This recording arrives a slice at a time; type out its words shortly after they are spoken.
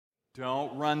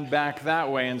Don't run back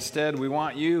that way. Instead, we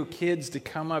want you kids to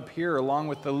come up here along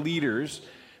with the leaders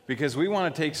because we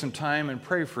want to take some time and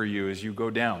pray for you as you go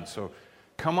down. So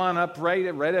come on up right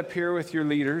up here with your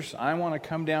leaders. I want to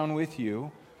come down with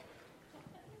you.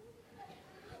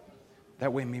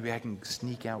 That way maybe I can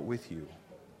sneak out with you.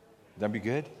 That'd be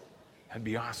good? That'd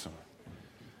be awesome.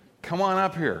 Come on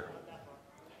up here.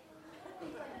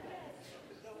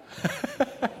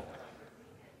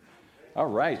 All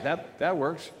right, that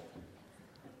works.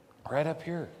 Right up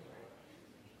here.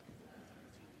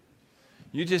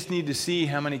 You just need to see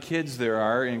how many kids there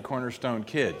are in Cornerstone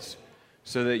Kids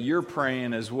so that you're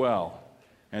praying as well.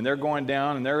 And they're going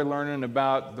down and they're learning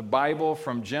about the Bible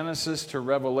from Genesis to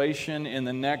Revelation in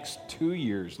the next 2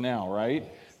 years now,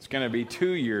 right? It's going to be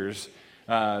 2 years.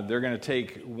 They're going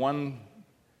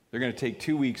to take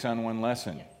 2 weeks on one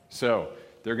lesson. So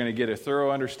they're going to get a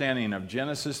thorough understanding of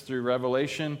Genesis through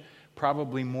Revelation,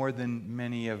 probably more than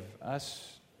many of us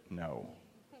know.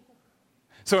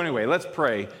 So anyway, let's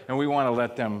pray, and we want to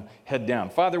let them head down.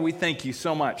 Father, we thank you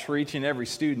so much for each and every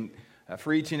student,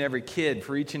 for each and every kid,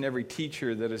 for each and every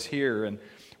teacher that is here, and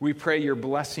we pray your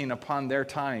blessing upon their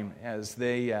time as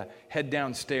they head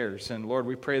downstairs. And Lord,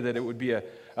 we pray that it would be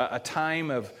a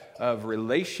time of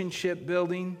relationship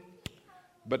building,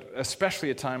 but especially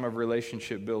a time of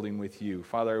relationship building with you.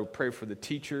 Father, I pray for the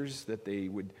teachers that they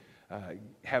would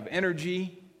have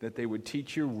energy, that they would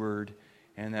teach your word,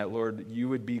 and that, Lord, you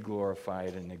would be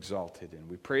glorified and exalted. And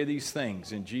we pray these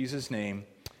things in Jesus' name.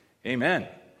 Amen.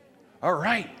 All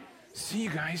right. See you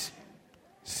guys.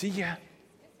 See ya.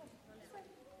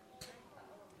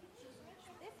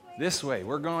 This way.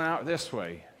 We're going out this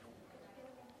way.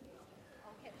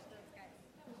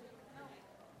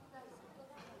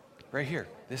 Right here.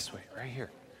 This way. Right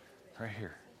here. Right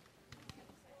here.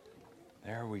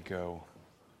 There we go.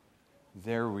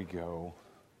 There we go.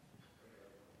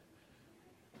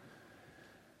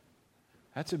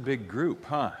 That's a big group,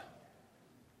 huh?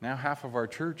 Now half of our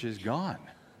church is gone.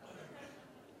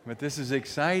 But this is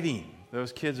exciting.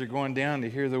 Those kids are going down to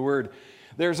hear the word.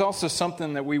 There's also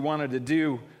something that we wanted to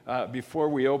do before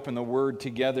we open the word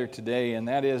together today, and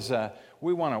that is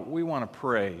we want to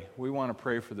pray. We want to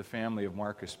pray for the family of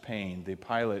Marcus Payne, the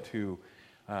pilot who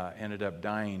ended up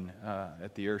dying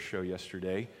at the air show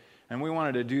yesterday. And we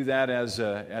wanted to do that as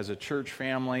a church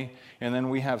family. And then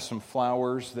we have some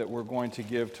flowers that we're going to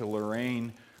give to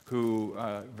Lorraine, who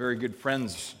very good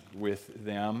friends with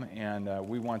them. And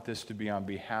we want this to be on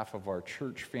behalf of our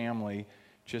church family,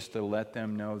 just to let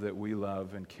them know that we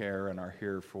love and care and are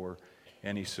here for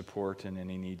any support and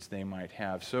any needs they might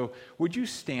have. So would you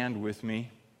stand with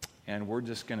me? And we're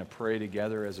just going to pray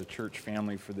together as a church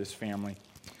family for this family.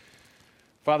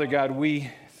 Father God, we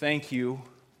thank you.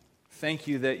 Thank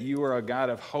you that you are a God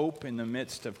of hope in the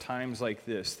midst of times like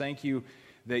this. Thank you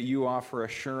that you offer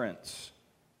assurance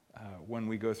when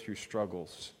we go through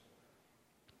struggles.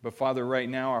 But Father, right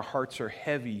now our hearts are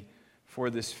heavy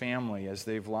for this family as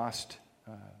they've lost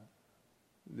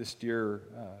this dear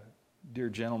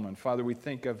gentleman. Father, we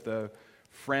think of the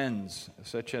friends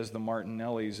such as the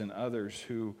Martinellis and others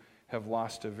who have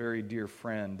lost a very dear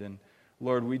friend. And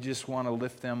Lord, we just want to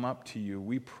lift them up to you.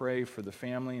 We pray for the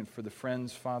family and for the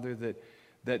friends, Father,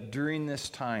 that during this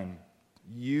time,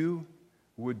 you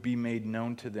would be made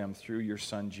known to them through your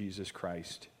Son, Jesus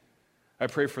Christ. I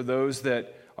pray for those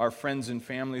that are friends and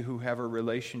family who have a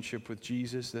relationship with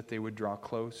Jesus, that they would draw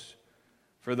close.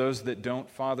 For those that don't,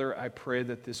 Father, I pray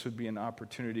that this would be an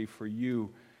opportunity for you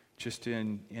just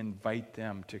to invite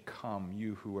them to come,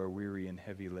 you who are weary and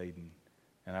heavy laden,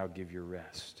 and I'll give you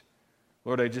rest.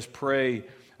 Lord, I just pray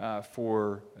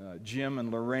for Jim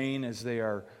and Lorraine as they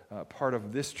are part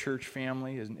of this church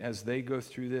family. As they go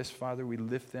through this, Father, we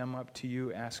lift them up to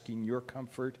you, asking your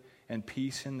comfort and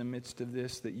peace in the midst of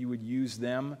this, that you would use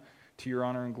them to your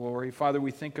honor and glory. Father,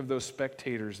 we think of those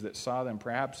spectators that saw them,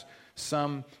 perhaps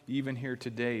some even here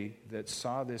today that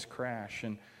saw this crash.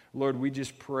 And Lord, we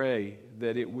just pray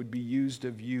that it would be used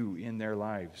of you in their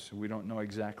lives. We don't know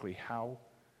exactly how,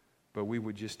 but we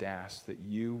would just ask that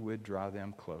you would draw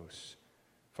them close.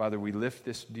 Father, we lift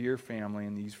this dear family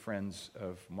and these friends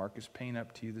of Marcus Payne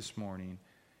up to you this morning,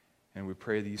 and we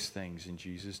pray these things in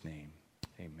Jesus' name.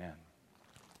 Amen.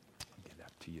 I'll get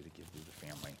up to you to give to the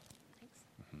family. Thanks.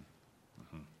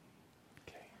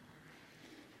 Okay.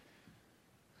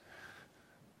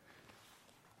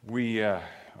 We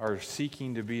are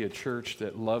seeking to be a church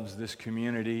that loves this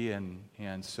community,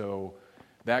 and so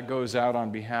that goes out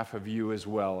on behalf of you as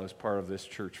well as part of this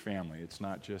church family. It's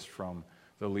not just from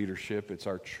the leadership, it's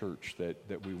our church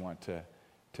that we want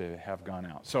to have gone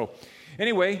out. So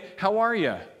anyway, how are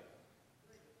you?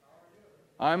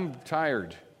 I'm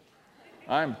tired.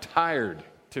 I'm tired,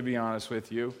 to be honest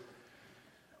with you.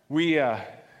 We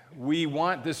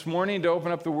want this morning to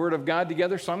open up the Word of God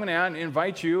together, so I'm going to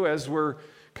invite you, as we're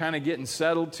kind of getting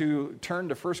settled, to turn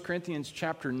to 1 Corinthians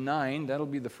chapter 9. That'll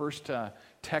be the first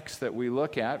text that we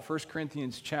look at, 1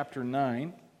 Corinthians chapter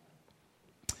 9.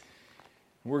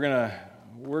 We're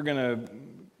gonna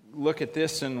look at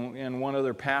this in one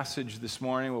other passage this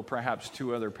morning, well, perhaps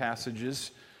two other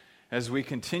passages, as we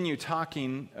continue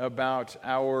talking about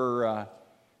our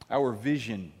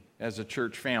vision as a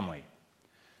church family.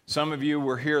 Some of you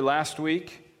were here last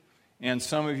week, and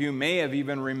some of you may have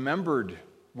even remembered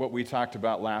what we talked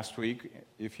about last week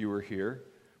if you were here.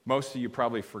 Most of you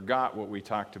probably forgot what we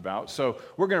talked about. So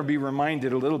we're going to be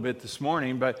reminded a little bit this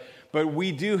morning, but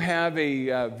we do have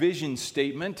a vision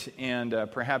statement, and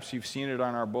perhaps you've seen it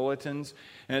on our bulletins,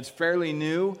 and it's fairly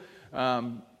new,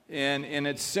 and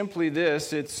it's simply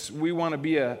this: we want to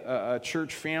be a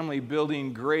church family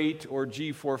building great, or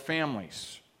G4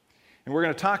 families. And we're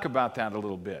going to talk about that a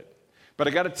little bit. But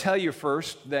I got to tell you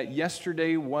first that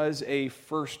yesterday was a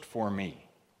first for me.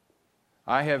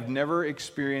 I have never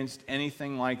experienced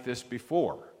anything like this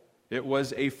before. It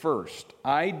was a first.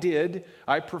 I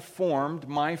performed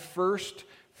my first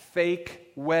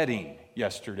fake wedding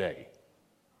yesterday.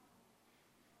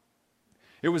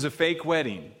 It was a fake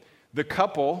wedding. The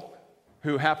couple,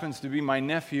 who happens to be my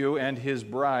nephew and his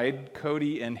bride,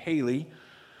 Cody and Haley,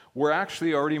 were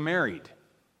actually already married.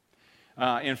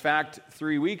 In fact,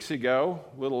 3 weeks ago,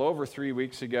 a little over 3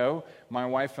 weeks ago, my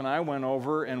wife and I went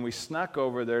over and we snuck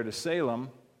over there to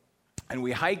Salem, and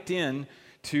we hiked in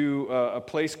to a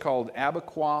place called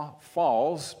Abaquah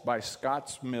Falls by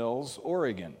Scotts Mills,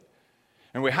 Oregon.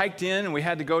 And we hiked in and we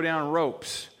had to go down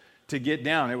ropes to get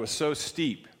down. It was so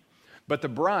steep. But the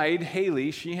bride,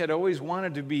 Haley, she had always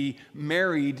wanted to be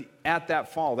married at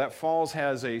that fall. That falls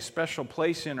has a special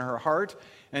place in her heart,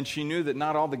 and she knew that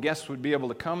not all the guests would be able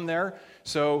to come there.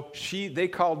 So they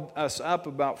called us up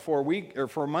about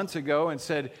 4 months ago and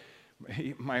said,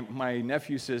 my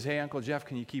nephew says, "Hey, Uncle Jeff,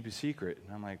 can you keep a secret?"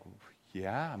 And I'm like,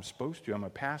 "Yeah, I'm supposed to. I'm a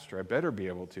pastor. I better be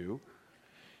able to."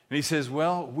 And he says,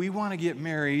 "Well, we want to get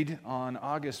married on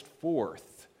August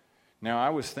 4th. Now,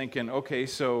 I was thinking, okay,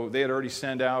 so they had already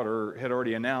sent out or had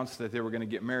already announced that they were going to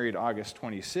get married August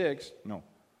 26th. No,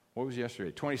 what was yesterday?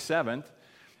 27th.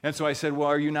 And so I said, "Well,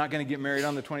 are you not going to get married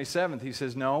on the 27th? He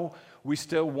says, "No, we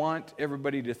still want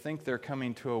everybody to think they're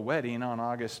coming to a wedding on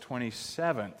August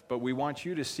 27th, but we want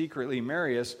you to secretly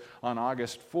marry us on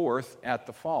August 4th at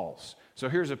the falls." So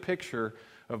here's a picture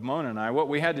of Mona and I. What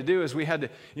we had to do is we had to,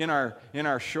 in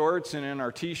our shorts and in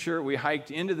our t-shirt, we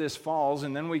hiked into this falls,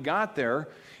 and then we got there,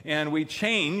 and we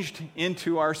changed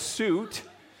into our suit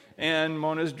and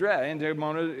Mona's dress,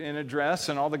 Mona in a dress,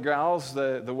 and all the gals,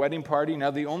 the wedding party. Now,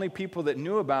 the only people that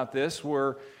knew about this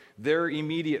were their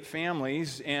immediate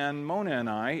families and Mona and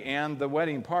I and the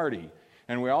wedding party.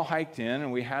 And we all hiked in,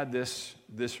 and we had this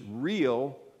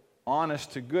real,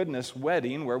 honest-to-goodness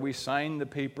wedding where we signed the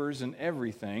papers and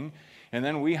everything. And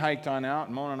then we hiked on out,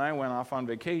 and Mona and I went off on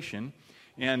vacation,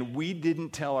 and we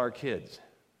didn't tell our kids.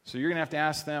 So you're going to have to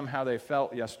ask them how they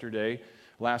felt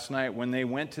last night, when they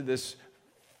went to this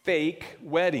fake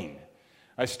wedding.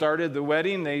 I started the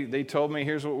wedding. They told me,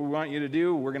 "Here's what we want you to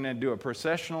do. We're going to do a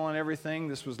processional and everything."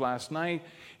 This was last night.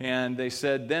 And they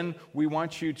said, "Then we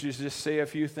want you to just say a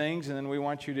few things, and then we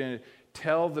want you to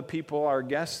tell the people, our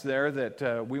guests there,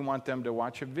 that we want them to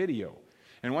watch a video."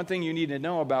 And one thing you need to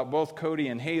know about both Cody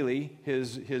and Haley,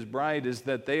 his bride, is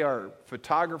that they are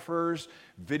photographers,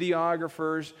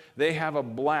 videographers. They have a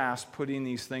blast putting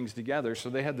these things together.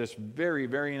 So they had this very,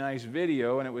 very nice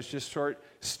video, and it was just short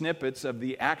snippets of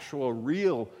the actual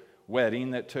real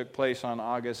wedding that took place on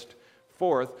August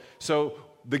 4th. So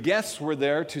the guests were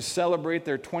there to celebrate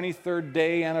their 23rd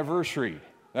day anniversary.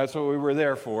 That's what we were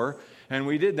there for, and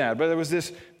we did that. But there was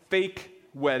this fake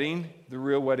wedding. The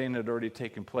real wedding had already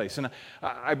taken place. And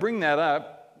I bring that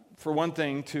up, for one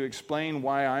thing, to explain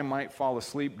why I might fall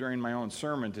asleep during my own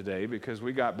sermon today, because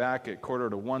we got back at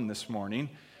 1:45 this morning,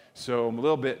 so I'm a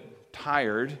little bit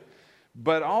tired.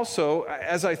 But also,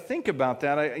 as I think about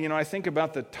that, I think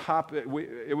about the top.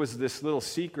 It was this little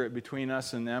secret between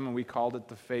us and them, and we called it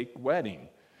the fake wedding.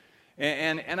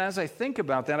 And as I think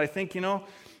about that, I think,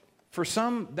 for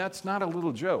some, that's not a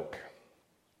little joke.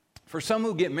 For some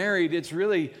who get married, it's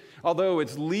really, although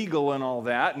it's legal and all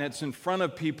that, and it's in front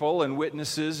of people and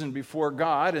witnesses and before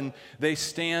God, and they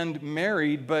stand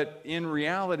married, but in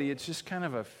reality, it's just kind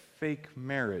of a fake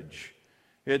marriage.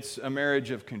 It's a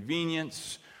marriage of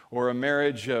convenience, or a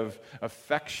marriage of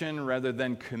affection rather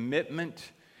than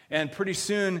commitment. And pretty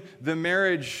soon, the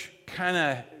marriage kind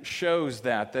of shows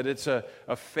that it's a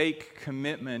fake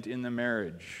commitment in the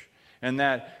marriage. And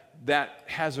that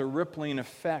has a rippling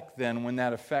effect then when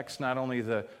that affects not only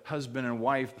the husband and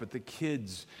wife, but the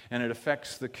kids, and it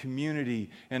affects the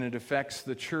community, and it affects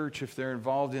the church if they're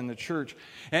involved in the church.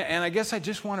 And I guess I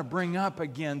just want to bring up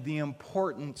again the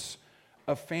importance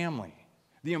of family,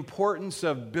 the importance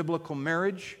of biblical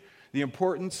marriage, the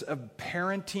importance of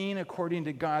parenting according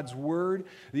to God's word,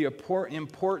 the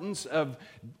importance of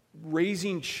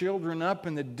raising children up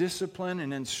in the discipline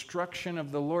and instruction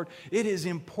of the Lord. It is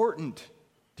important.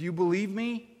 Do you believe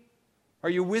me? Are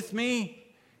you with me?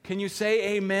 Can you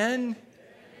say amen?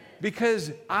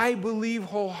 Because I believe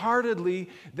wholeheartedly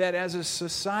that as a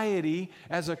society,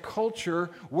 as a culture,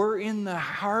 we're in the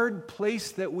hard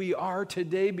place that we are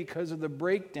today because of the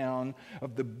breakdown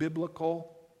of the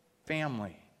biblical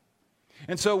family.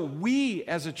 And so we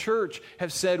as a church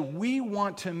have said we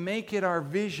want to make it our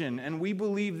vision, and we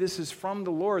believe this is from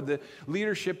the Lord. The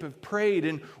leadership have prayed,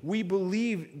 and we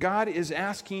believe God is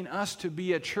asking us to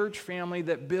be a church family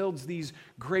that builds these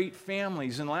great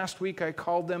families. And last week I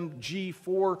called them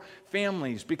G4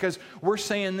 families, because we're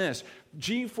saying this: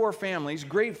 G4 families,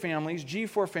 great families,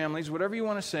 G4 families, whatever you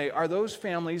want to say, are those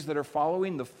families that are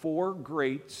following the four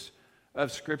greats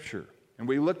of Scripture. And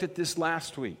we looked at this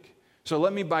last week. So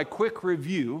let me, by quick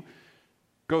review,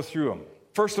 go through them.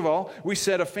 First of all, we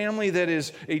said a family that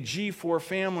is a G4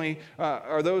 family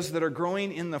are those that are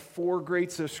growing in the four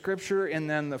greats of Scripture. And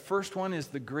then the first one is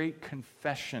the Great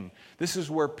Confession. This is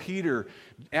where Peter,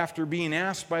 after being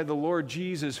asked by the Lord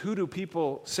Jesus, who do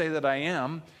people say that I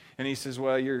am? And he says,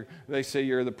 well, they say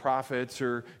you're the prophets,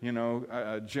 or,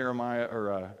 Jeremiah,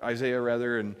 or Isaiah,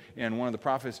 rather, and one of the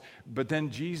prophets. But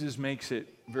then Jesus makes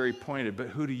it very pointed, but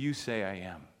who do you say I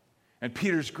am? And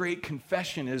Peter's great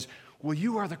confession is, well,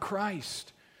 you are the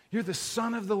Christ. You're the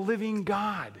Son of the living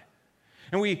God.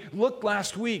 And we looked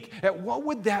last week at what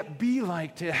would that be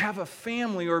like to have a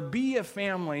family or be a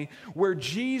family where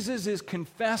Jesus is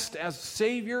confessed as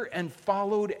Savior and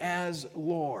followed as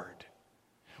Lord.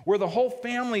 Where the whole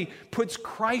family puts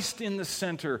Christ in the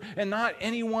center and not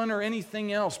anyone or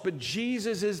anything else, but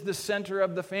Jesus is the center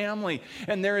of the family.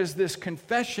 And there is this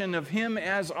confession of Him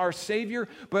as our Savior,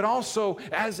 but also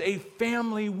as a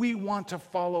family, we want to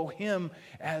follow Him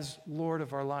as Lord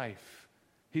of our life.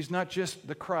 He's not just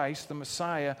the Christ, the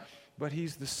Messiah, but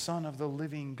He's the Son of the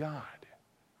living God.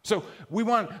 So we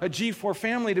want a G4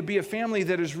 family to be a family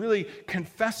that is really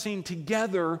confessing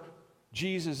together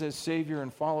Jesus as Savior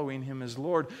and following Him as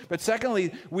Lord. But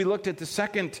secondly, we looked at the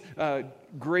second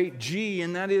great G,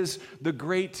 and that is the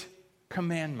Great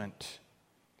Commandment.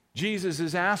 Jesus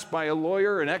is asked by a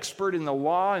lawyer, an expert in the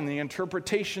law and the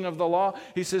interpretation of the law.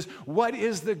 He says, what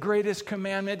is the greatest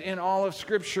commandment in all of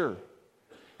Scripture?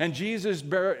 And Jesus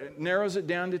narrows it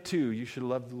down to two. You should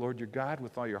love the Lord your God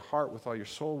with all your heart, with all your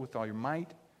soul, with all your might.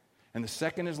 And the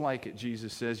second is like it.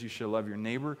 Jesus says you shall love your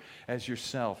neighbor as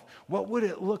yourself. What would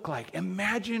it look like?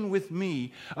 Imagine with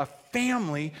me a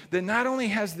family that not only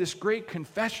has this great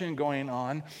confession going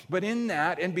on, but in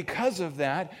that, and because of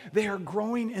that, they are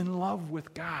growing in love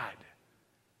with God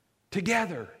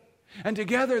together. And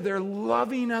together they're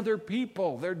loving other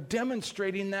people. They're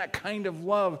demonstrating that kind of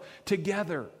love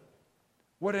together.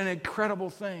 What an incredible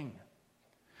thing.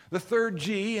 The third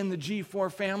G in the G4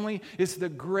 family is the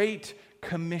Great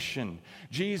Commission.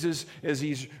 Jesus, as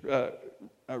He's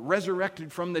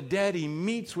resurrected from the dead, He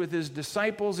meets with His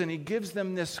disciples and He gives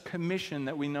them this commission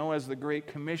that we know as the Great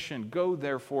Commission. Go,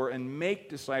 therefore, and make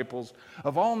disciples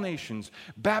of all nations,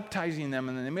 baptizing them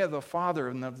in the name of the Father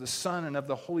and of the Son and of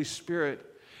the Holy Spirit,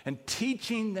 and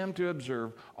teaching them to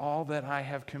observe all that I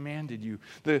have commanded you.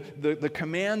 The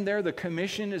command there, the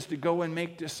commission, is to go and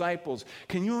make disciples.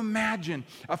 Can you imagine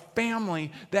a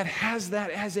family that has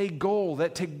that as a goal,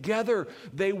 that together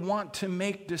they want to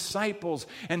make disciples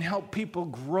and help people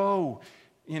grow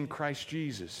in Christ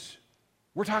Jesus?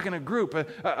 We're talking a group,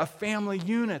 a family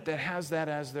unit that has that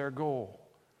as their goal.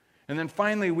 And then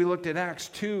finally, we looked at Acts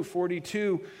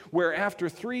 2:42, where after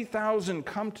 3,000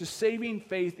 come to saving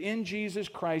faith in Jesus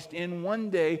Christ in one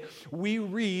day, we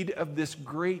read of this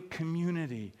great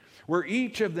community where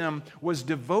each of them was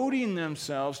devoting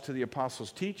themselves to the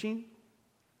apostles' teaching,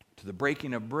 to the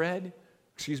breaking of bread,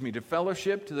 to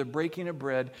fellowship, to the breaking of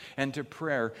bread, and to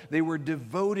prayer. They were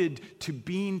devoted to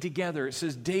being together. It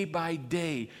says day by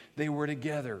day they were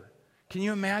together. Can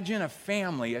you imagine a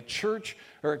family, a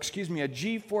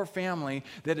G4 family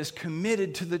that is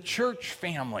committed to the church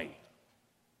family?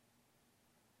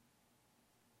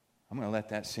 I'm going to let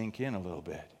that sink in a little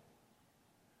bit.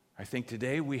 I think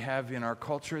today we have in our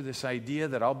culture this idea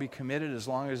that I'll be committed as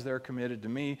long as they're committed to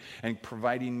me and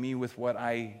providing me with what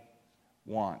I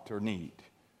want or need.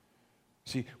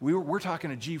 See, we're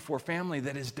talking a G4 family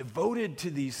that is devoted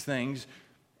to these things,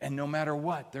 and no matter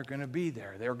what, they're going to be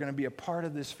there. They're going to be a part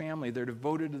of this family. They're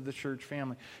devoted to the church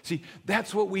family. See,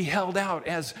 that's what we held out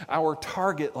as our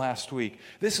target last week.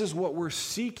 This is what we're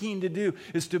seeking to do,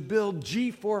 is to build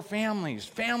G4 families,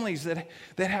 families that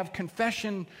have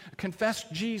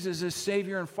confessed Jesus as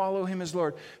Savior and follow Him as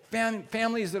Lord,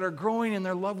 families that are growing in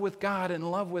their love with God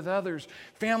and love with others,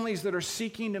 families that are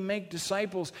seeking to make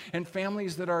disciples, and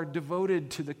families that are devoted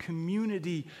to the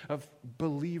community of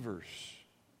believers.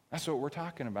 That's what we're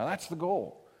talking about. That's the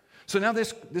goal. So now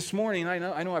this morning, I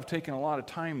know I've taken a lot of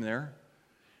time there,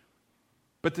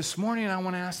 but this morning I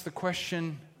want to ask the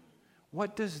question,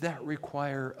 what does that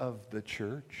require of the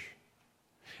church?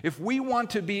 If we want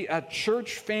to be a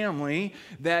church family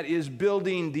that is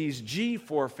building these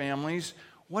G4 families,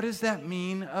 what does that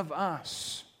mean of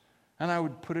us? And I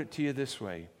would put it to you this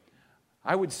way.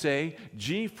 I would say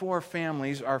G4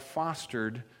 families are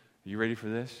fostered, are you ready for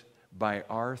this? By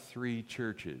R3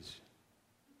 churches.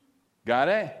 Got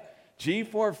it?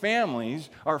 G4 families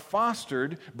are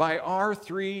fostered by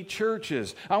R3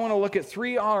 churches. I want to look at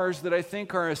 3 R's that I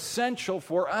think are essential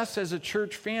for us as a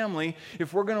church family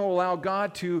if we're going to allow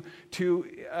God to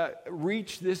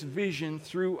reach this vision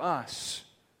through us.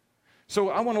 So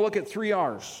I want to look at 3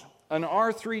 R's. An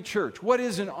R3 church. What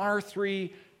is an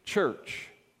R3 church?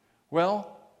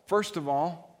 Well, first of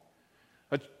all,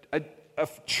 a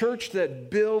church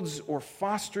that builds or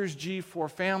fosters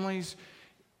G4 families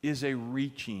is a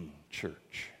reaching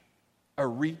church. A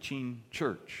reaching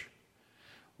church.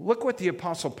 Look what the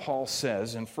Apostle Paul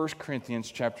says in 1 Corinthians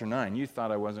chapter 9. You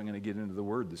thought I wasn't going to get into the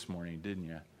word this morning, didn't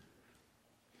you?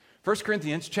 1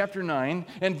 Corinthians chapter 9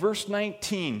 and verse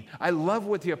 19. I love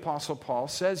what the Apostle Paul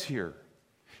says here.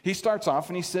 He starts off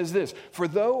and he says this, "For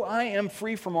though I am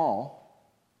free from all,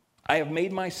 I have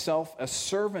made myself a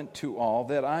servant to all,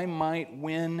 that I might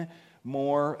win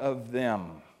more of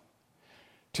them.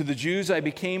 To the Jews I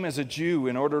became as a Jew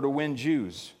in order to win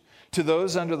Jews. To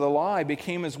those under the law I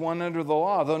became as one under the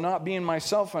law, though not being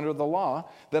myself under the law,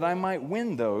 that I might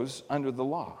win those under the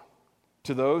law.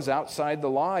 To those outside the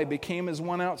law I became as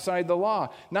one outside the law,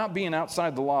 not being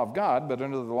outside the law of God, but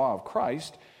under the law of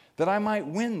Christ, that I might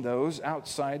win those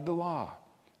outside the law.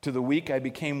 To the weak I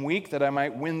became weak, that I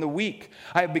might win the weak.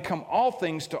 I have become all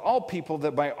things to all people,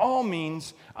 that by all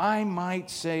means I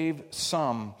might save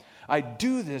some. I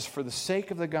do this for the sake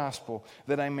of the gospel,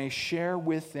 that I may share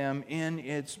with them in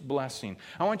its blessing."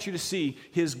 I want you to see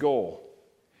his goal.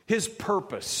 His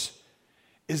purpose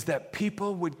is that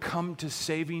people would come to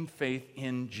saving faith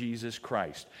in Jesus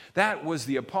Christ. That was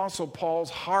the Apostle Paul's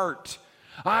heart.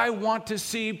 I want to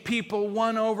see people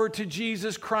won over to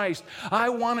Jesus Christ. I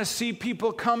want to see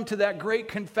people come to that great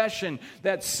confession,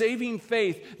 that saving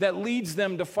faith that leads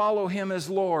them to follow Him as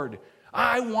Lord.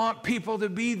 I want people to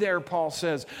be there, Paul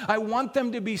says. I want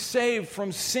them to be saved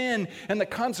from sin and the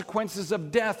consequences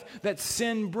of death that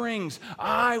sin brings.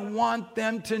 I want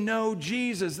them to know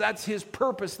Jesus. That's his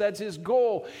purpose. That's his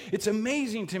goal. It's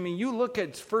amazing to me. You look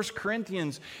at 1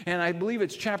 Corinthians, and I believe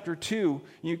it's chapter 2.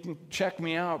 You can check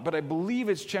me out, but I believe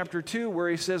it's chapter 2 where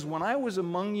he says, "When I was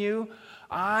among you,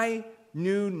 I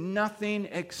knew nothing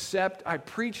except, I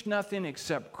preached nothing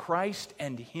except Christ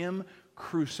and Him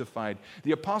crucified."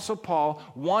 The Apostle Paul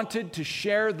wanted to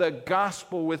share the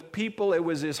gospel with people. It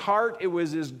was his heart, it was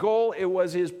his goal, it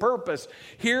was his purpose.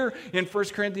 Here in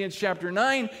 1 Corinthians chapter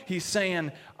 9, he's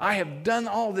saying, I have done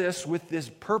all this with this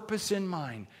purpose in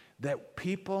mind, that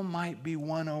people might be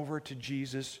won over to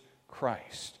Jesus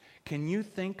Christ. Can you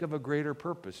think of a greater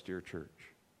purpose, dear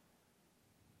church?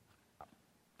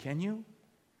 Can you?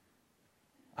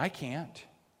 I can't.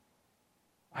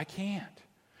 I can't.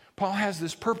 Paul has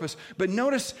this purpose, but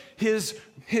notice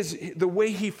the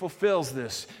way he fulfills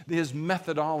this, his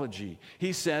methodology.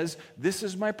 He says, this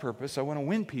is my purpose. I want to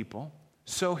win people.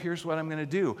 So here's what I'm going to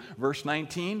do. Verse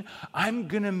 19, I'm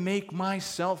going to make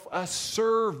myself a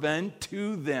servant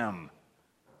to them.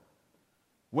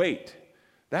 Wait,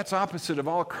 that's opposite of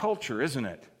all culture, isn't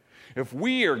it? If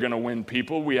we are going to win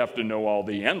people, we have to know all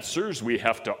the answers. We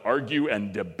have to argue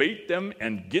and debate them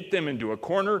and get them into a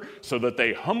corner so that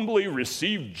they humbly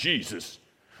receive Jesus.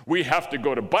 We have to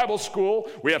go to Bible school.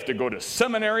 We have to go to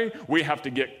seminary. We have to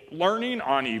get learning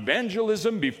on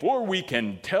evangelism before we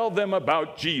can tell them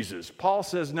about Jesus. Paul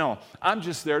says, no, I'm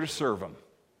just there to serve them.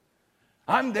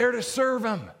 I'm there to serve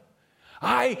them.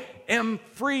 I am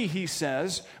free, he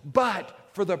says, but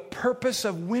for the purpose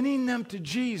of winning them to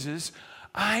Jesus,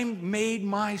 I made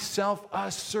myself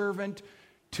a servant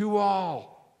to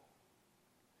all.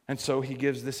 And so he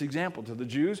gives this example to the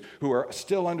Jews who are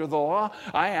still under the law.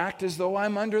 I act as though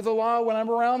I'm under the law when I'm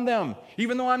around them.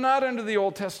 Even though I'm not under the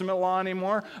Old Testament law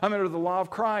anymore, I'm under the law of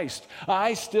Christ.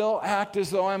 I still act as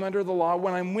though I'm under the law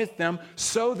when I'm with them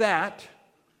so that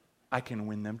I can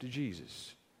win them to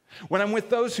Jesus. When I'm with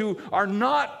those who are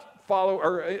not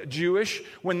Jewish,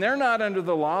 when they're not under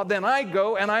the law, then I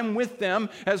go and I'm with them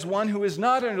as one who is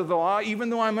not under the law. Even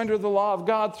though I'm under the law of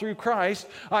God through Christ,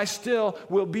 I still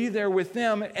will be there with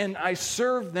them, and I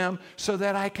serve them so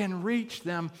that I can reach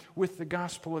them with the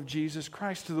gospel of Jesus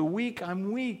Christ. To the weak,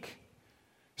 I'm weak.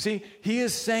 See, he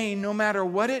is saying no matter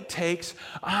what it takes,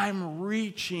 I'm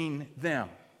reaching them.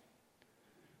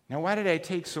 Now, why did I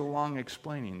take so long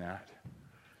explaining that?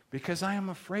 Because I am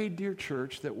afraid, dear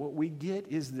church, that what we get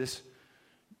is this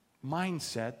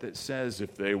mindset that says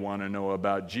if they want to know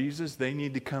about Jesus, they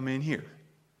need to come in here.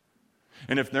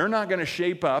 And if they're not going to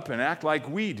shape up and act like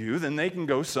we do, then they can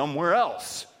go somewhere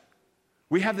else.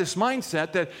 We have this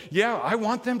mindset that, yeah, I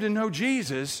want them to know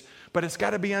Jesus, but it's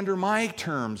got to be under my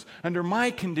terms, under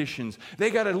my conditions. They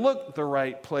got to look the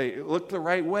right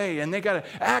way, and they got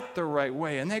to act the right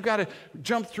way, and they've got to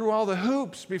jump through all the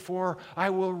hoops before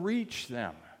I will reach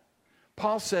them.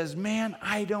 Paul says, man,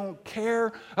 I don't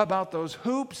care about those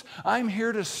hoops. I'm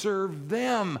here to serve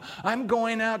them. I'm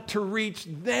going out to reach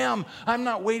them. I'm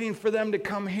not waiting for them to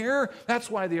come here. That's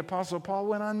why the Apostle Paul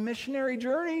went on missionary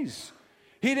journeys.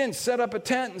 He didn't set up a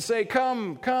tent and say,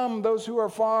 come, those who are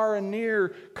far and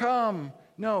near, come.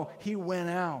 No, he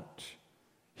went out.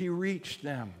 He reached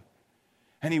them.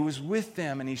 And he was with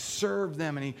them, and he served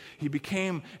them, and he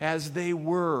became as they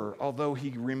were, although he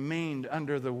remained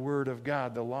under the word of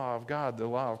God, the law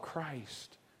of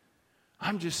Christ.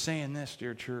 I'm just saying this,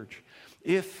 dear church.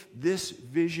 If this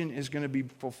vision is going to be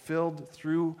fulfilled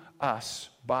through us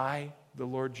by the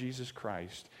Lord Jesus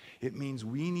Christ, it means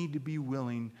we need to be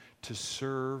willing to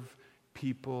serve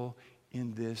people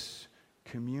in this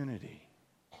community.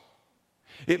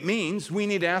 It means we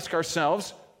need to ask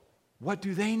ourselves, what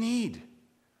do they need?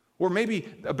 Or maybe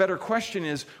a better question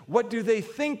is, what do they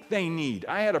think they need?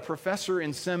 I had a professor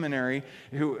in seminary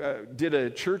who did a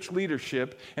church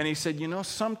leadership, and he said,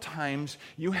 sometimes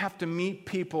you have to meet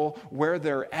people where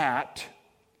they're at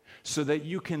so that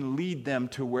you can lead them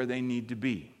to where they need to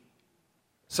be.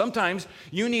 Sometimes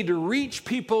you need to reach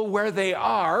people where they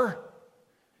are.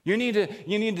 You need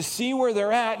to see where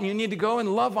they're at, and you need to go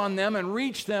and love on them and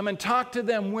reach them and talk to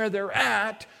them where they're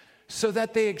at, so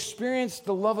that they experience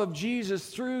the love of Jesus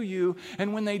through you,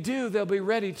 and when they do, they'll be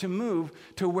ready to move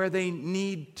to where they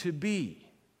need to be.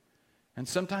 And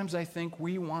sometimes I think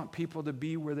we want people to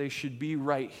be where they should be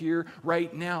right here,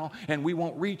 right now, and we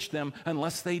won't reach them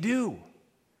unless they do.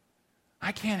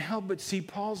 I can't help but see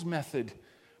Paul's method.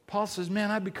 Paul says, man,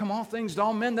 I've become all things to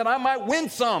all men that I might win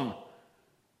some.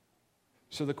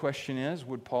 So the question is,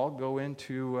 would Paul go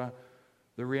into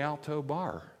the Rialto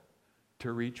bar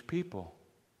to reach people?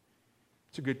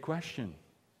 It's a good question.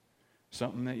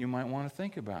 Something that you might want to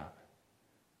think about.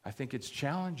 I think it's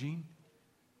challenging.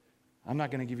 I'm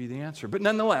not going to give you the answer. But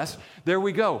nonetheless, there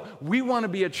we go. We want to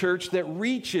be a church that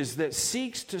reaches, that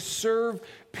seeks to serve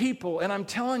people. And I'm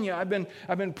telling you, I've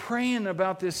been praying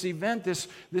about this event, this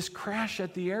crash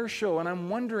at the air show, and I'm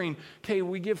wondering, okay,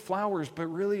 we give flowers, but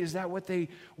really is that what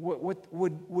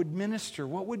would minister?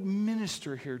 What would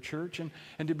minister here, church?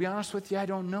 And to be honest with you, I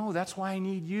don't know. That's why I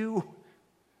need you.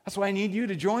 That's why I need you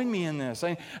to join me in this.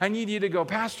 I need you to go,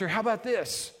 Pastor, how about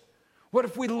this? What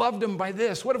if we loved them by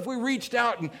this? What if we reached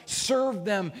out and served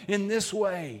them in this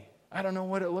way? I don't know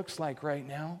what it looks like right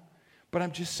now, but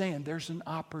I'm just saying there's an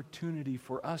opportunity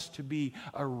for us to be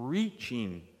a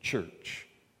reaching church,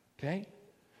 okay?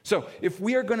 So if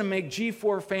we are going to make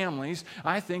G4 families,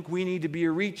 I think we need to be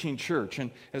a reaching church.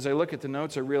 And as I look at the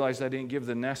notes, I realized I didn't give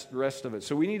the rest of it.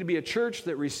 So we need to be a church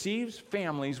that receives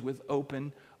families with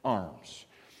open arms.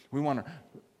 We want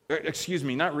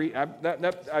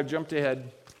to, I jumped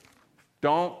ahead.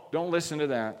 Don't listen to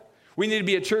that. We need to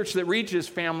be a church that reaches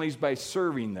families by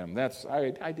serving them.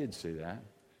 I did say that.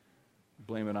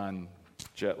 Blame it on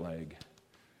jet lag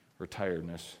or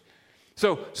tiredness.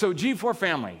 So G4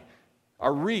 family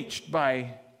are reached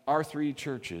by our three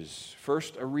churches.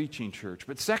 First, a reaching church.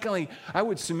 But secondly, I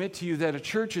would submit to you that a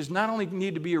church is not only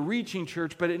need to be a reaching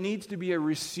church, but it needs to be a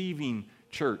receiving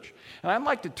church. And I'd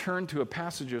like to turn to a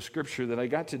passage of Scripture that I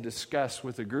got to discuss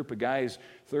with a group of guys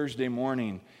Thursday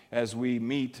morning as we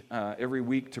meet every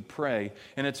week to pray.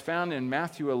 And it's found in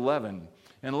Matthew 11.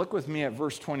 And look with me at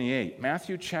verse 28.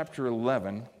 Matthew chapter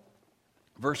 11,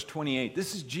 verse 28.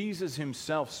 This is Jesus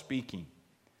himself speaking.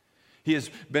 He has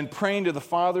been praying to the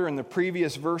Father in the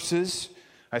previous verses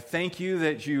I thank you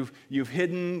that you've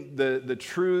hidden the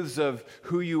truths of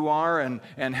who you are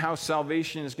and how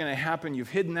salvation is going to happen. You've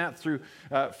hidden that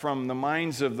from the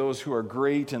minds of those who are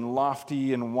great and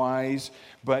lofty and wise,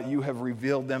 but you have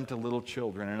revealed them to little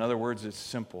children. In other words, it's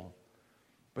simple.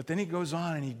 But then he goes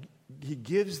on and he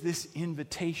gives this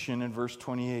invitation in verse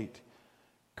 28.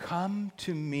 Come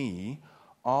to me,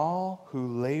 all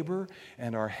who labor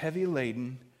and are heavy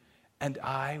laden, and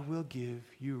I will give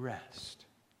you rest.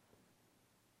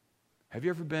 Have you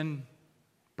ever been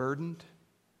burdened?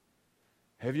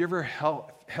 Have you ever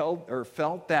held or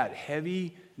felt that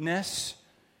heaviness?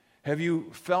 Have you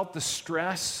felt the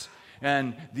stress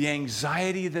and the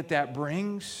anxiety that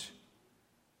brings?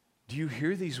 Do you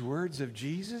hear these words of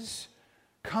Jesus?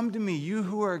 Come to me, you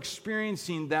who are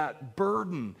experiencing that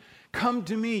burden. Come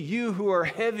to me, you who are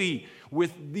heavy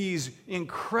with these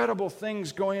incredible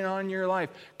things going on in your life.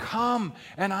 Come,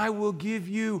 and I will give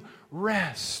you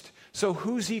rest. So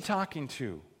who's he talking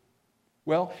to?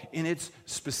 Well, in its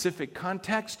specific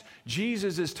context,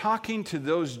 Jesus is talking to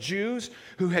those Jews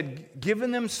who had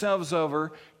given themselves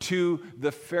over to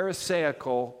the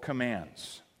Pharisaical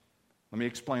commands. Let me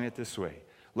explain it this way.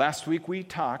 Last week we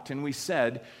talked and we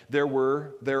said there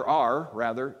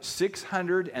are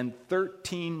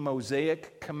 613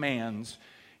 Mosaic commands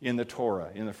in the Torah,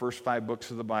 in the first 5 books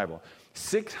of the Bible.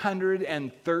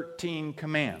 613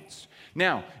 commands.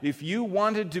 Now, if you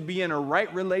wanted to be in a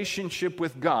right relationship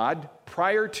with God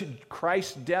prior to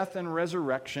Christ's death and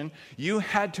resurrection, you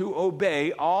had to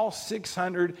obey all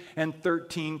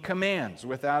 613 commands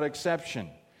without exception,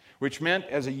 which meant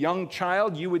as a young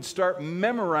child, you would start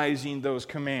memorizing those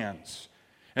commands.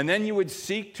 And then you would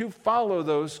seek to follow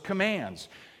those commands.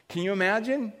 Can you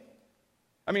imagine?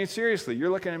 I mean, seriously, you're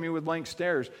looking at me with blank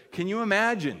stares. Can you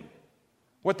imagine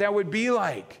what that would be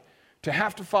like to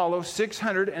have to follow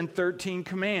 613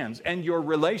 commands, and your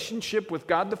relationship with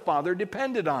God the Father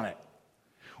depended on it?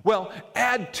 Well,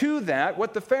 add to that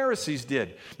what the Pharisees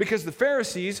did, because the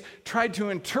Pharisees tried to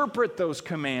interpret those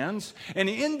commands, and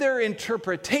in their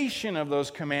interpretation of those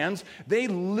commands, they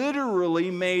literally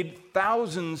made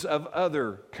thousands of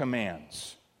other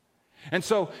commands. And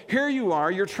so here you are,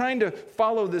 you're trying to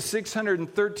follow the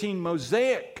 613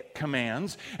 Mosaic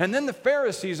commands, and then the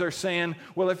Pharisees are saying,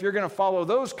 well, if you're going to follow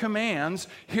those commands,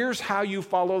 here's how you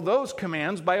follow those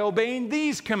commands, by obeying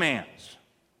these commands.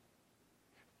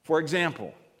 For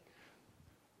example,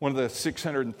 one of the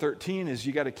 613 is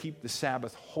you got to keep the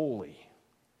Sabbath holy.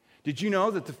 Did you know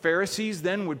that the Pharisees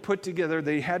then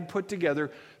had put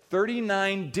together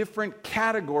 39 different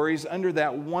categories under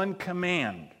that one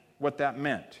command, what that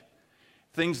meant?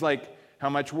 Things like, how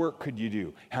much work could you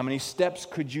do? How many steps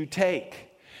could you take?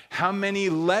 How many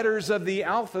letters of the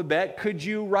alphabet could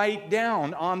you write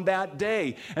down on that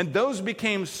day? And those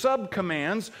became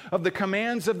subcommands of the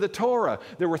commands of the Torah.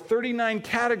 There were 39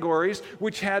 categories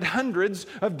which had hundreds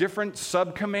of different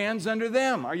subcommands under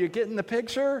them. Are you getting the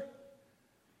picture?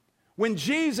 When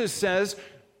Jesus says,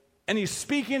 and he's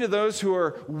speaking to those who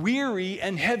are weary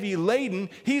and heavy laden,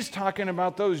 he's talking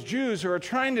about those Jews who are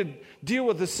trying to deal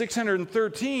with the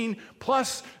 613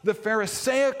 plus the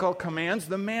Pharisaical commands,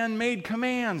 the man-made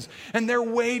commands. And they're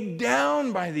weighed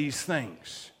down by these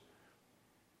things.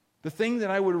 The thing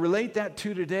that I would relate that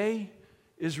to today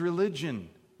is religion,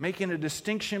 making a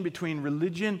distinction between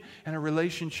religion and a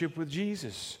relationship with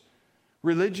Jesus.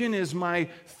 Religion is my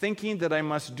thinking that I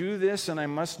must do this and I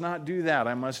must not do that.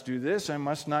 I must do this, I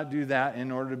must not do that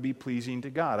in order to be pleasing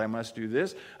to God. I must do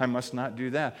this, I must not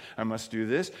do that. I must do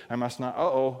this, I must not.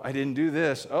 Uh-oh, I didn't do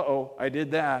this. Uh-oh, I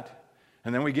did that.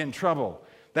 And then we get in trouble.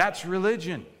 That's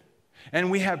religion.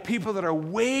 And we have people that are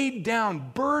weighed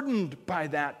down, burdened by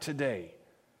that today.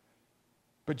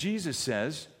 But Jesus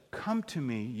says, come to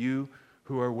me, you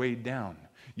who are weighed down.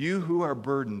 You who are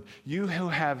burdened, you who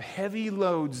have heavy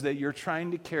loads that you're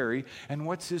trying to carry. And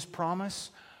what's his promise?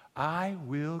 I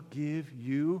will give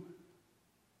you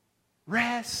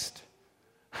rest.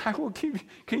 I will give you.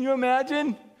 Can you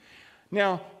imagine?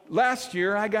 Now, last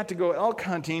year I got to go elk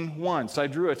hunting once. I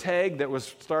drew a tag that was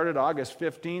started August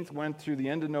 15th, went through the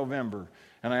end of November,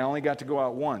 and I only got to go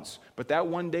out once. But that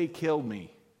one day killed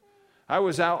me. I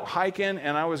was out hiking,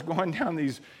 and I was going down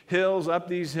these hills, up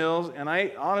these hills, and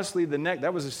I honestly,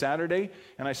 that was a Saturday,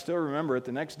 and I still remember it.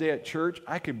 The next day at church,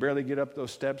 I could barely get up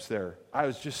those steps there. I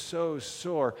was just so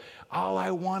sore. All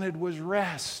I wanted was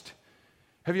rest.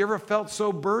 Have you ever felt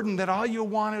so burdened that all you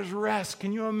want is rest?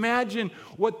 Can you imagine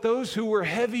what those who were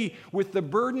heavy with the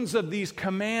burdens of these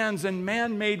commands and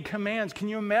man-made commands, can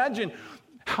you imagine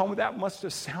how that must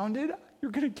have sounded?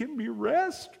 You're going to give me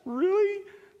rest? Really?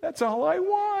 That's all I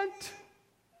want.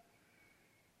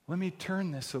 Let me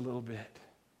turn this a little bit.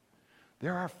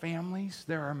 There are families,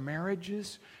 there are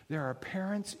marriages, there are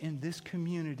parents in this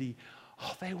community.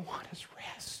 All they want is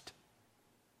rest.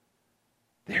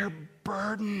 They're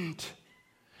burdened.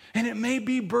 And it may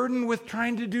be burdened with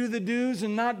trying to do the do's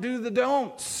and not do the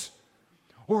don'ts.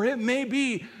 Or it may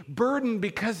be burdened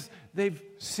because they've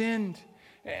sinned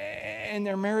and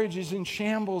their marriage is in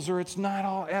shambles, or it's not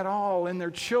all at all, and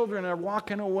their children are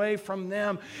walking away from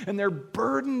them, and they're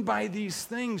burdened by these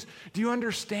things. Do you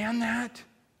understand that?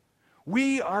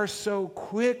 We are so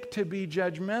quick to be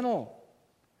judgmental.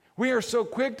 We are so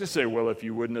quick to say, well, if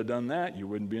you wouldn't have done that, you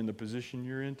wouldn't be in the position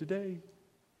you're in today.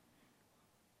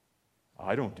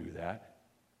 I don't do that.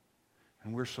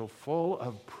 And we're so full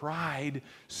of pride,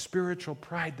 spiritual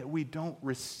pride, that we don't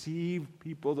receive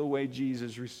people the way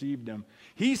Jesus received them.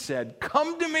 He said,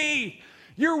 come to me.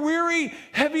 You're weary,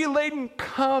 heavy laden,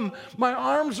 come. My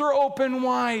arms are open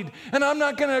wide, and I'm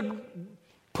not going to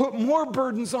put more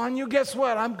burdens on you. Guess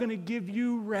what? I'm going to give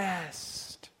you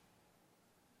rest.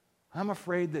 I'm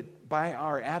afraid that by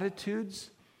our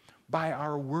attitudes, by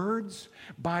our words,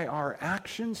 by our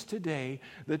actions today,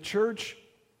 the church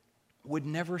would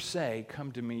never say,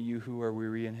 come to me, you who are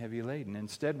weary and heavy laden.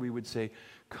 Instead, we would say,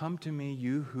 come to me,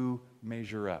 you who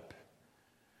measure up.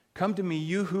 Come to me,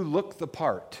 you who look the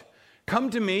part.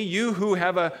 Come to me, you who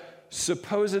have a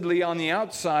supposedly on the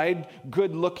outside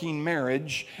good-looking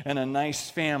marriage and a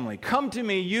nice family. Come to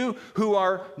me, you who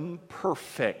are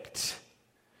perfect.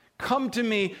 Come to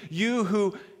me, you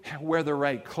who wear the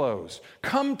right clothes.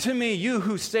 Come to me, you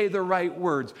who say the right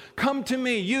words. Come to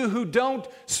me, you who don't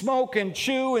smoke and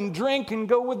chew and drink and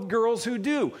go with girls who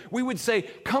do. We would say,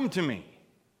 come to me.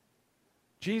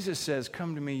 Jesus says,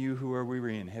 come to me, you who are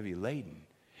weary and heavy laden.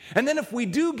 And then if we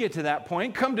do get to that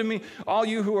point, come to me, all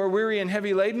you who are weary and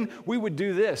heavy laden, we would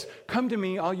do this. Come to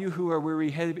me, all you who are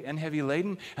weary and heavy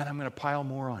laden, and I'm going to pile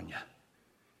more on you.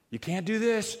 You can't do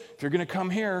this if you're going to come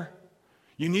here.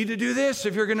 You need to do this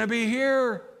if you're going to be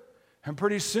here. And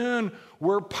pretty soon,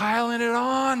 we're piling it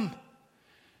on.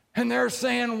 And they're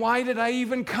saying, why did I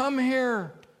even come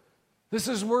here? This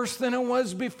is worse than it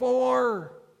was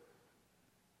before.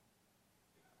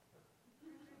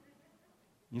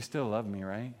 You still love me,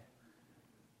 right?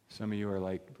 Some of you are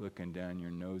like looking down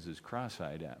your noses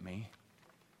cross-eyed at me.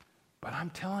 But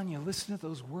I'm telling you, listen to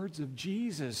those words of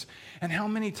Jesus and how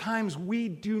many times we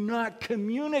do not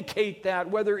communicate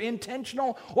that, whether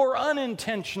intentional or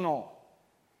unintentional.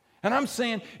 And I'm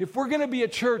saying, if we're going to be a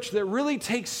church that really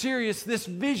takes serious this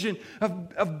vision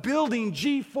of building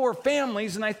G4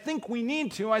 families, and I think we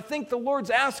need to, I think the Lord's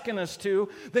asking us to,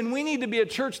 then we need to be a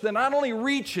church that not only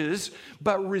reaches,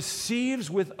 but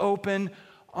receives with open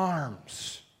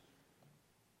arms.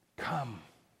 Come.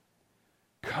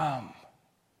 Come.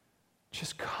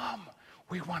 Just come.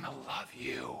 We want to love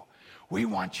you. We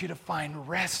want you to find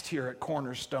rest here at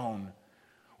Cornerstone.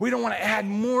 We don't want to add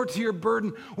more to your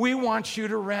burden. We want you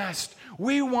to rest.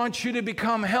 We want you to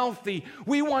become healthy.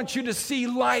 We want you to see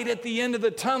light at the end of the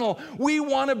tunnel. We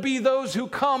want to be those who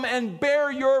come and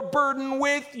bear your burden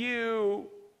with you.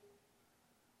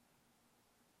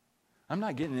 I'm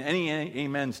not getting any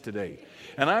amens today.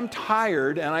 And I'm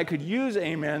tired, and I could use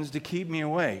amens to keep me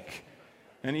awake.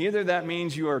 And either that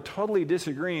means you are totally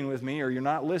disagreeing with me, or you're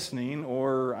not listening,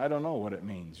 or I don't know what it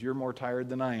means. You're more tired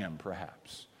than I am,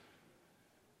 perhaps.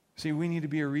 See, we need to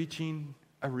be a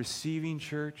receiving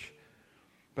church.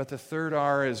 But the third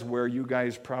R is where you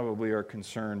guys probably are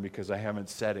concerned because I haven't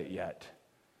said it yet.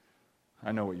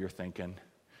 I know what you're thinking.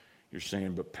 You're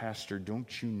saying, but Pastor,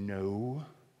 don't you know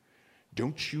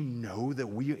that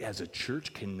we as a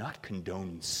church cannot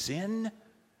condone sin?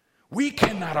 We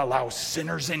cannot allow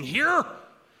sinners in here.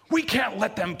 We can't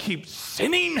let them keep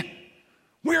sinning.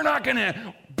 We're not going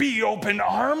to be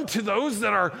open-armed to those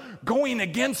that are going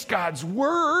against God's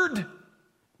word.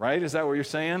 Right? Is that what you're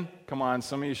saying? Come on,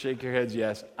 some of you shake your heads,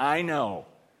 yes. I know.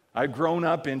 I've grown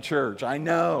up in church. I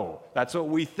know. That's what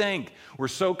we think. We're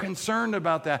so concerned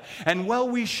about that. And well,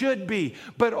 we should be,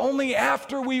 but only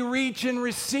after we reach and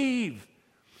receive.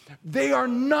 They are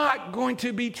not going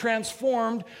to be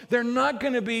transformed. They're not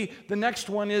going to be, the next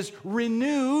one is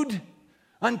renewed,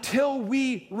 until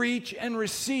we reach and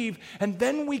receive, and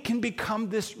then we can become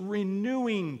this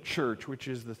renewing church, which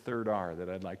is the third R that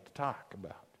I'd like to talk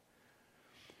about.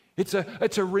 It's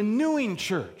a renewing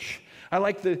church. I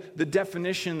like the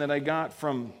definition that I got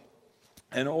from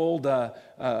an old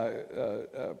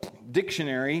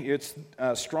dictionary. It's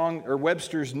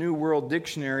Webster's New World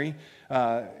Dictionary,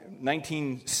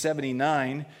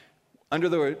 1979. Under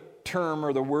the term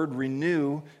or the word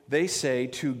renew, they say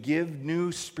to give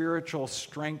new spiritual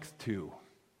strength to.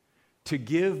 To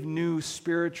give new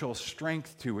spiritual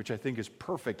strength to, which I think is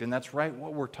perfect, and that's right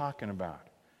what we're talking about.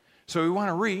 So we want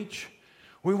to reach,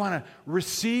 we want to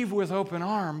receive with open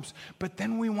arms, but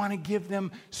then we want to give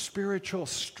them spiritual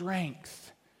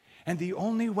strength. And the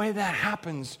only way that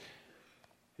happens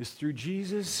is through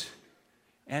Jesus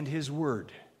and His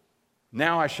Word.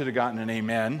 Now I should have gotten an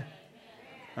amen.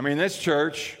 I mean, this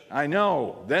church, I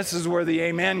know, this is where the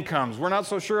amen comes. We're not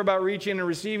so sure about reaching and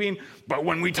receiving, but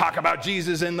when we talk about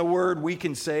Jesus and the Word, we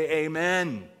can say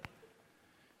amen.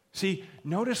 See,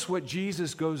 notice what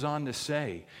Jesus goes on to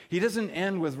say. He doesn't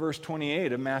end with verse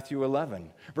 28 of Matthew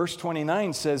 11. Verse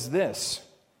 29 says this,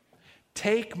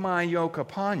 "Take my yoke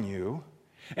upon you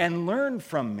and learn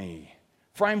from me,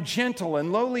 for I'm gentle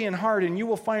and lowly in heart, and you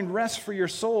will find rest for your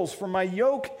souls. For my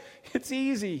yoke, it's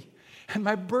easy, and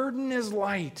my burden is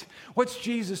light." What's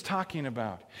Jesus talking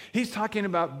about? He's talking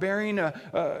about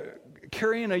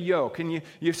carrying a yoke. And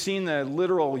you've seen the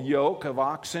literal yoke of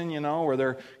oxen, where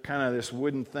they're kind of this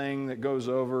wooden thing that goes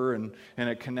over and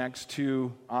it connects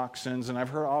two oxens. And I've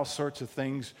heard all sorts of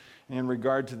things in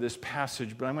regard to this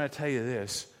passage, but I'm going to tell you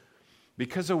this.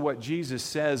 Because of what Jesus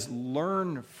says,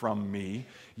 learn from me,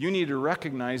 you need to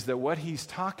recognize that what he's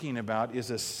talking about is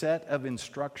a set of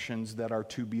instructions that are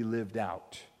to be lived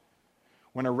out.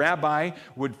 When a rabbi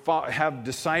would have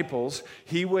disciples,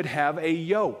 he would have a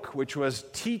yoke, which was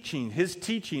teaching, his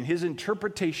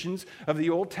interpretations of the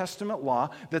Old Testament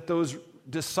law that those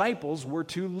disciples were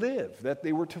to live, that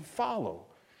they were to follow.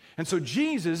 And so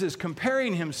Jesus is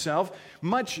comparing himself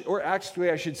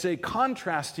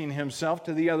contrasting himself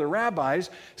to the other rabbis,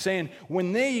 saying,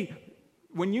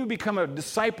 when you become a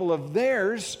disciple of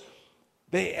theirs,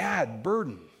 they add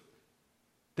burden,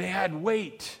 they add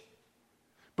weight.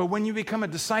 But when you become a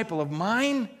disciple of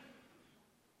mine,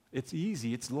 it's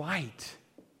easy, it's light.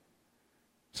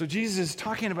 So Jesus is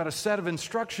talking about a set of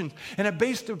instructions, and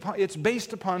it's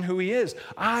based upon who he is.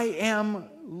 I am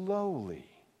lowly.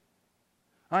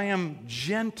 I am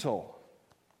gentle.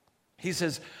 He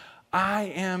says, I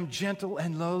am gentle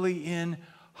and lowly in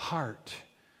heart.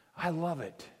 I love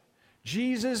it.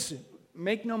 Jesus,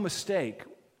 make no mistake,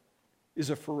 is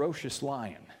a ferocious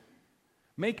lion.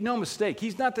 Make no mistake,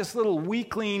 he's not this little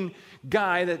weakling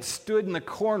guy that stood in the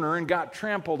corner and got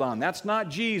trampled on. That's not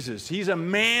Jesus. He's a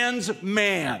man's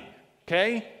man,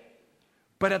 okay?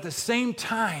 But at the same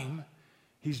time,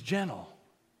 he's gentle.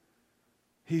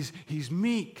 He's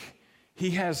meek.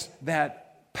 He has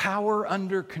that power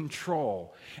under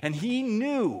control. And he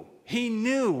knew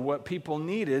what people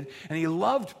needed, and he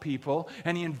loved people,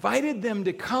 and he invited them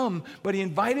to come, but he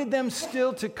invited them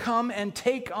still to come and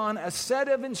take on a set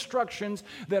of instructions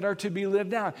that are to be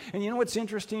lived out. And you know what's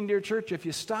interesting, dear church? If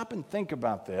you stop and think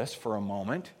about this for a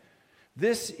moment,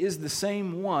 this is the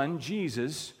same one,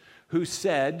 Jesus, who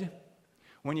said,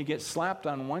 when you get slapped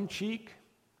on one cheek,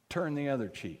 turn the other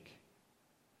cheek.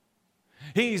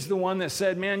 He's the one that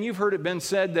said, man, you've heard it been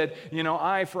said that,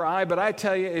 eye for eye, but I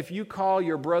tell you, if you call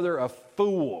your brother a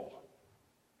fool,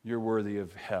 you're worthy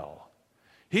of hell.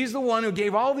 He's the one who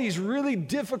gave all these really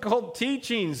difficult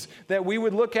teachings that we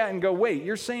would look at and go, wait,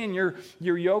 you're saying your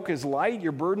yoke is light,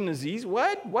 your burden is easy?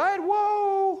 What?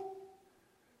 Whoa!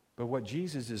 But what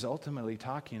Jesus is ultimately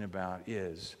talking about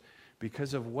is,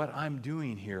 because of what I'm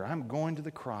doing here, I'm going to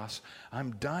the cross,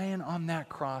 I'm dying on that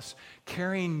cross,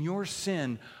 carrying your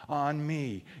sin on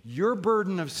me. Your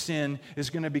burden of sin is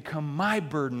going to become my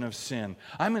burden of sin.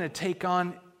 I'm going to take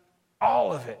on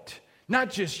all of it,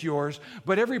 not just yours,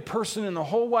 but every person in the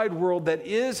whole wide world that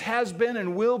is, has been,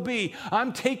 and will be.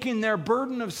 I'm taking their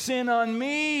burden of sin on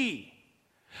me.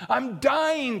 I'm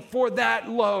dying for that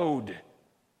load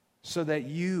so that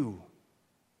you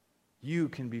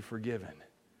can be forgiven.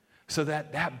 So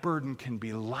that burden can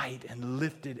be light and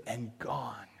lifted and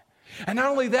gone. And not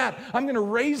only that, I'm going to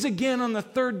raise again on the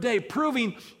third day,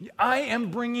 proving I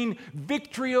am bringing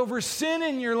victory over sin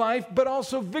in your life, but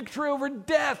also victory over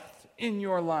death in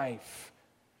your life.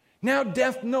 Now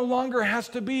death no longer has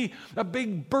to be a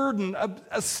big burden,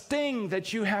 a sting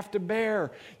that you have to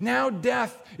bear. Now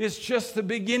death is just the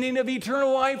beginning of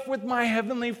eternal life with my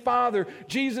heavenly Father.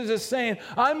 Jesus is saying,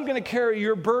 I'm going to carry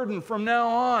your burden from now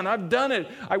on. I've done it.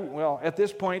 At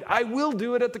this point, I will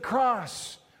do it at the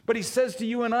cross. But he says to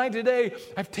you and I today,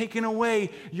 I've taken away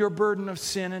your burden of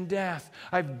sin and death.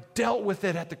 I've dealt with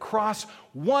it at the cross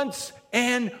once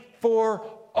and for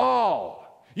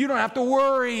all. You don't have to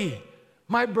worry.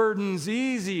 My burden's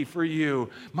easy for you.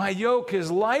 My yoke is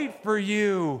light for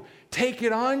you. Take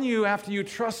it on you after you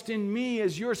trust in me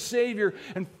as your Savior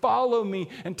and follow me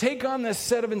and take on this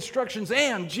set of instructions.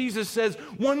 And Jesus says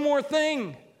one more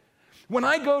thing. When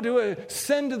I go to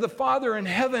ascend to the Father in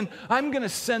heaven, I'm going to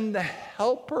send the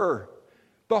Helper,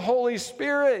 the Holy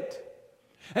Spirit.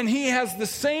 And he has the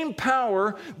same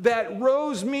power that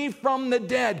rose me from the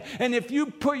dead. And if you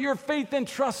put your faith and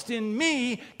trust in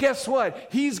me, guess what?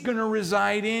 He's going to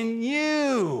reside in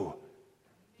you.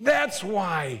 That's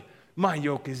why my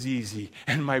yoke is easy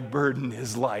and my burden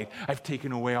is light. I've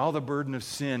taken away all the burden of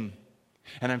sin,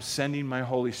 and I'm sending my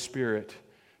Holy Spirit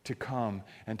to come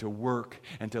and to work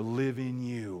and to live in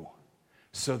you,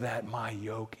 so that my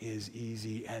yoke is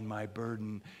easy and my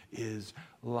burden is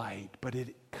light. But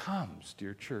it comes,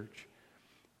 dear church,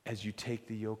 as you take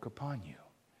the yoke upon you,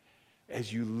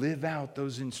 as you live out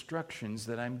those instructions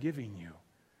that I'm giving you.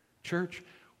 Church,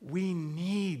 we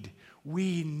need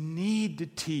to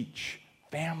teach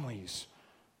families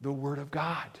the Word of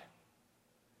God.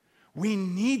 We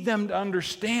need them to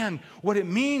understand what it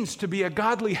means to be a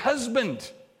godly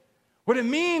husband, what it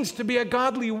means to be a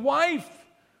godly wife,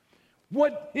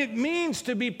 what it means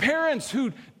to be parents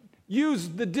who use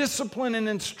the discipline and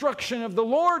instruction of the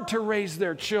Lord to raise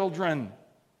their children.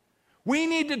 We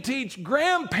need to teach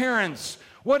grandparents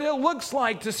what it looks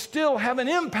like to still have an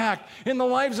impact in the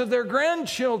lives of their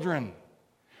grandchildren.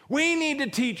 We need to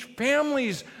teach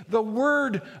families the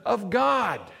Word of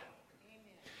God.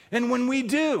 And when we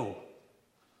do,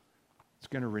 it's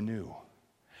going to renew.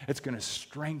 It's going to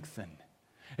strengthen.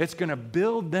 It's going to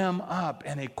build them up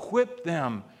and equip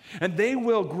them. And they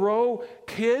will grow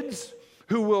kids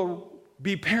who will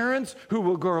be parents, who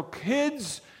will grow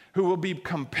kids, who will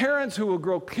become parents, who will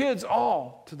grow kids,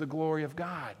 all to the glory of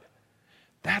God.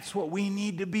 That's what we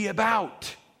need to be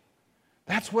about.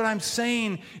 That's what I'm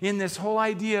saying in this whole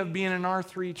idea of being an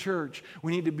R3 church.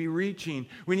 We need to be reaching,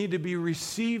 we need to be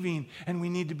receiving, and we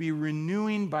need to be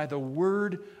renewing by the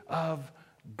Word of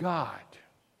God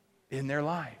in their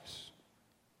lives.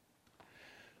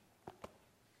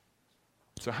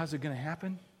 So how's it going to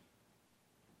happen?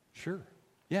 Sure.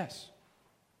 Yes.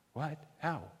 What?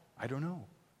 How? I don't know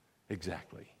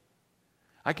exactly.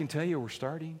 I can tell you we're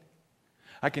starting.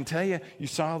 I can tell you, you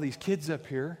saw all these kids up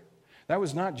here. That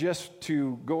was not just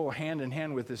to go hand in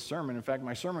hand with this sermon. In fact,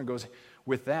 my sermon goes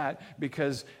with that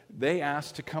because they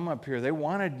asked to come up here. They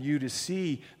wanted you to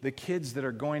see the kids that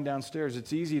are going downstairs.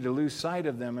 It's easy to lose sight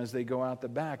of them as they go out the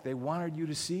back. They wanted you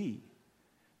to see.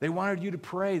 They wanted you to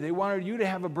pray. They wanted you to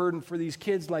have a burden for these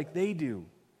kids like they do.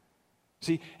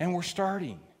 See, and we're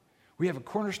starting. We have a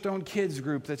Cornerstone Kids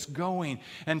group that's going.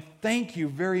 And thank you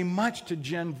very much to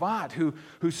Jen Vaught,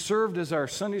 who served as our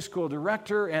Sunday school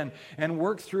director and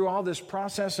worked through all this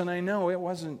process. And I know it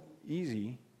wasn't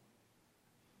easy.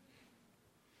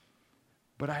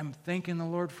 But I'm thanking the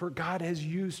Lord for God has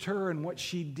used her and what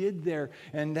she did there.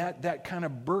 And that kind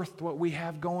of birthed what we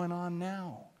have going on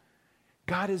now.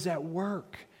 God is at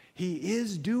work. He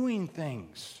is doing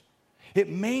things. It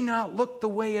may not look the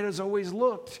way it has always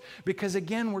looked because,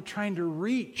 again, we're trying to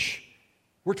reach.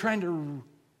 We're trying to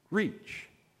reach.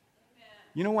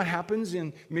 You know what happens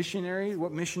in missionaries,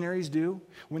 what missionaries do?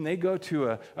 When they go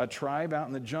to a tribe out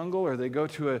in the jungle or they go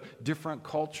to a different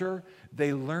culture,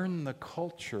 they learn the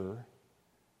culture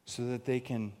so that they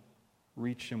can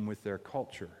reach them with their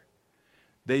culture.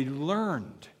 They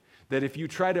learned that if you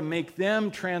try to make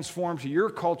them transform to your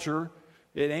culture,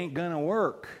 it ain't going to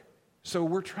work. So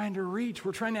we're trying to reach.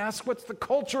 We're trying to ask, what's the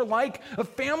culture like of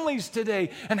families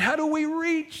today? And how do we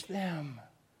reach them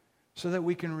so that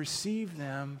we can receive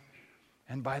them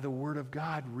and by the Word of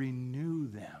God renew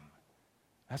them?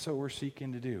 That's what we're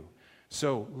seeking to do.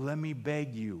 So let me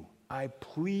beg you. I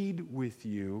plead with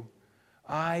you.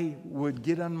 I would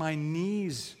get on my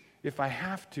knees if I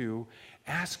have to,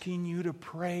 asking you to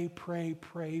pray, pray,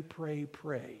 pray, pray,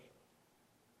 pray.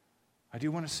 I do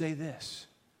want to say this.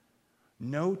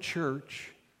 No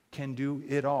church can do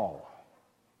it all.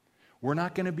 We're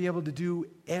not going to be able to do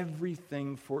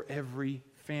everything for every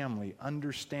family.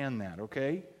 Understand that,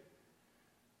 okay?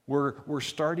 We're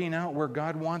starting out where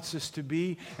God wants us to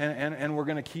be, and we're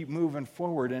going to keep moving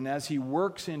forward. And as He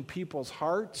works in people's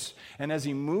hearts, and as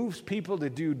He moves people to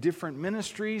do different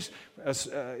ministries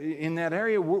in that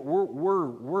area,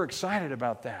 we're excited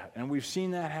about that. And we've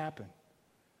seen that happen.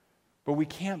 But we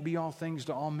can't be all things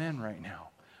to all men right now.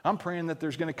 I'm praying that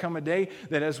there's going to come a day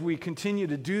that as we continue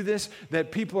to do this,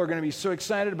 that people are going to be so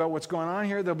excited about what's going on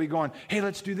here, they'll be going, hey,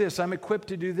 let's do this. I'm equipped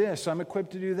to do this. I'm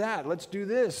equipped to do that. Let's do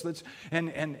this.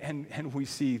 And we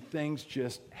see things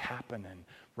just happening.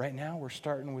 Right now, we're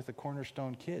starting with the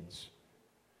Cornerstone Kids.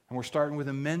 And we're starting with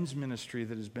a men's ministry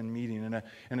that has been meeting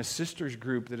and a sisters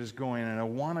group that is going and a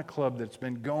Awana club that's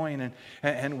been going.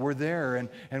 And we're there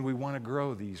and we want to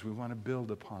grow these. We want to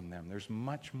build upon them. There's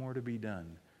much more to be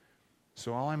done.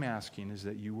 So all I'm asking is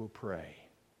that you will pray.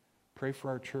 Pray for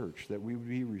our church, that we would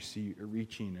be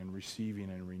reaching and receiving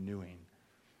and renewing.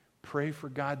 Pray for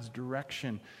God's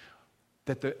direction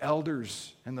that the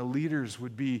elders and the leaders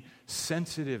would be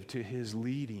sensitive to his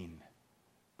leading.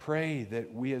 Pray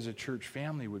that we as a church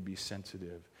family would be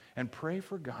sensitive. And pray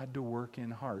for God to work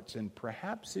in hearts. And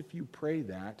perhaps if you pray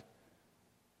that,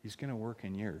 he's going to work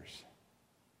in yours.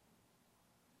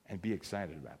 And be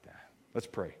excited about that. Let's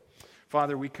pray.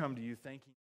 Father, we come to you thanking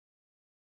you.